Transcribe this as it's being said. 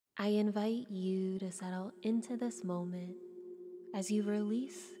I invite you to settle into this moment as you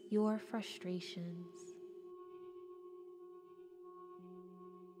release your frustrations.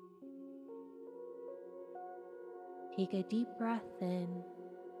 Take a deep breath in,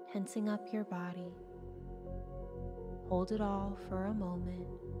 tensing up your body. Hold it all for a moment,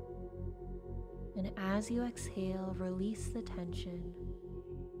 and as you exhale, release the tension,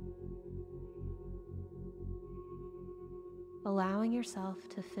 allowing yourself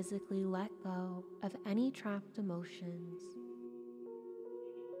to physically let go of any trapped emotions.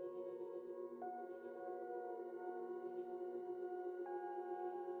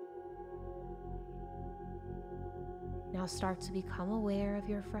 Now start to become aware of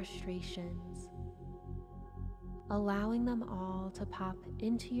your frustrations, allowing them all to pop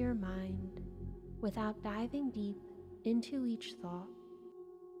into your mind without diving deep into each thought.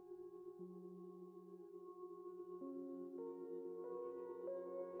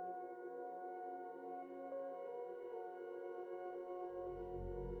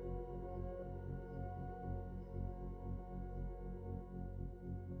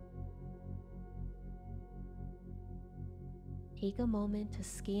 Take a moment to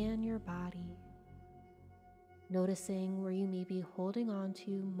scan your body, noticing where you may be holding on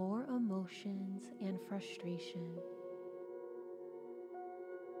to more emotions and frustration.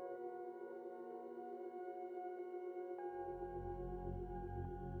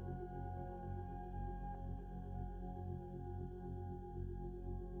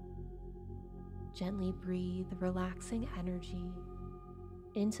 Gently breathe relaxing energy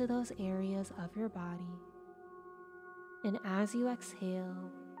into those areas of your body, and as you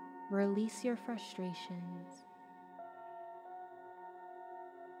exhale, release your frustrations.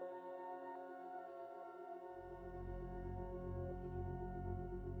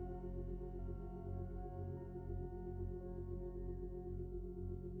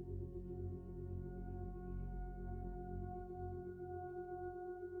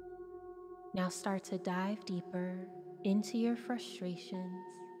 Now start to dive deeper into your frustrations,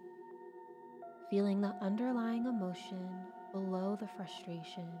 feeling the underlying emotion below the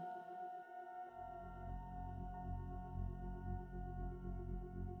frustration.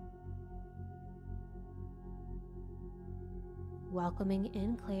 Welcoming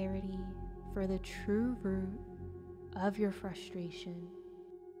in clarity for the true root of your frustration.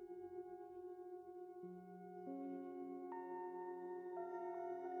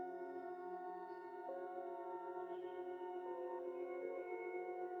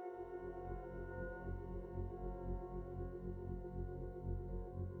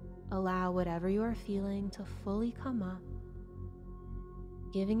 Allow whatever you are feeling to fully come up,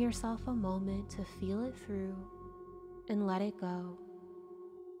 giving yourself a moment to feel it through and let it go.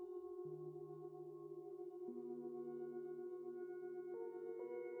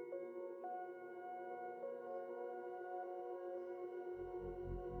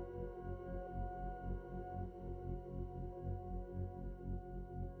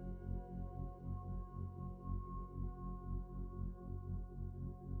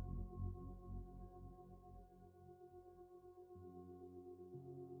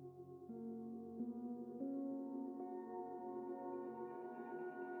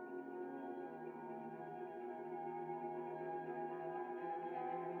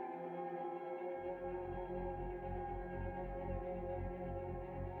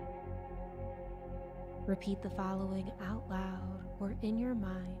 Repeat the following out loud or in your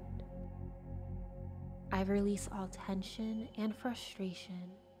mind. I release all tension and frustration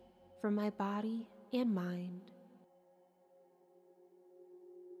from my body and mind.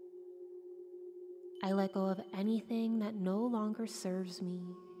 I let go of anything that no longer serves me.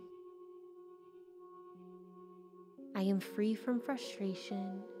 I am free from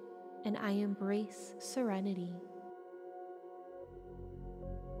frustration and I embrace serenity.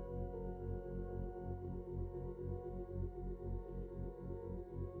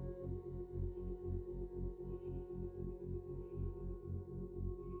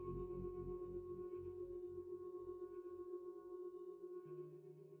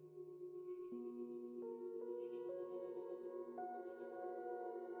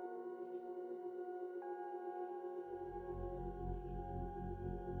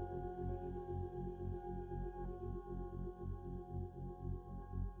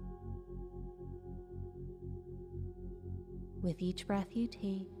 With each breath you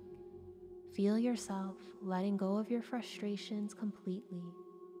take, feel yourself letting go of your frustrations completely,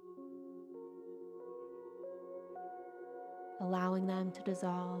 allowing them to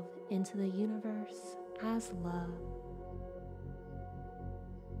dissolve into the universe as love.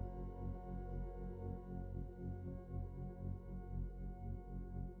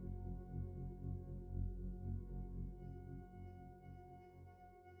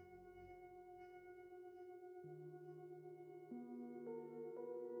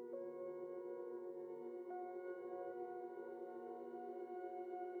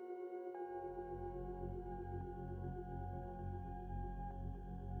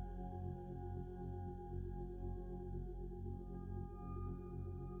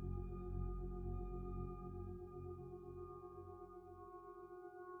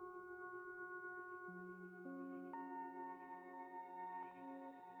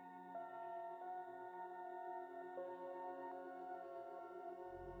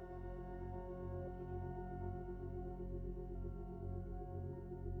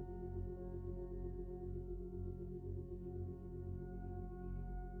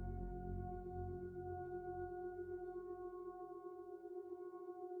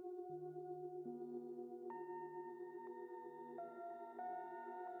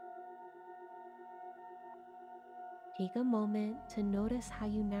 Take a moment to notice how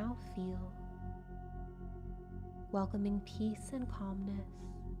you now feel, welcoming peace and calmness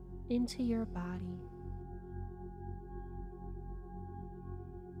into your body.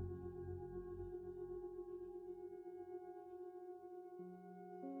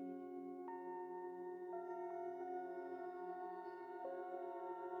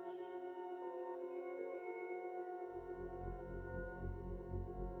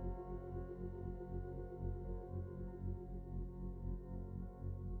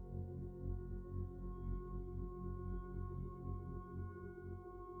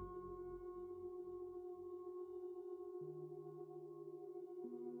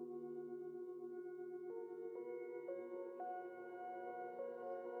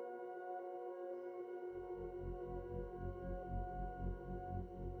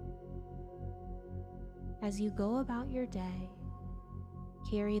 As you go about your day,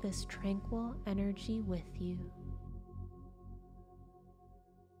 carry this tranquil energy with you.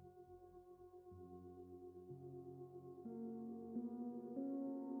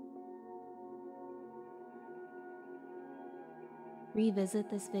 Revisit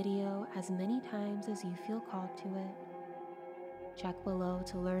this video as many times as you feel called to it. Check below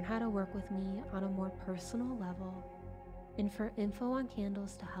to learn how to work with me on a more personal level and for info on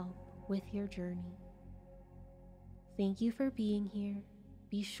candles to help with your journey. Thank you for being here.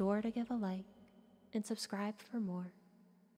 Be sure to give a like and subscribe for more.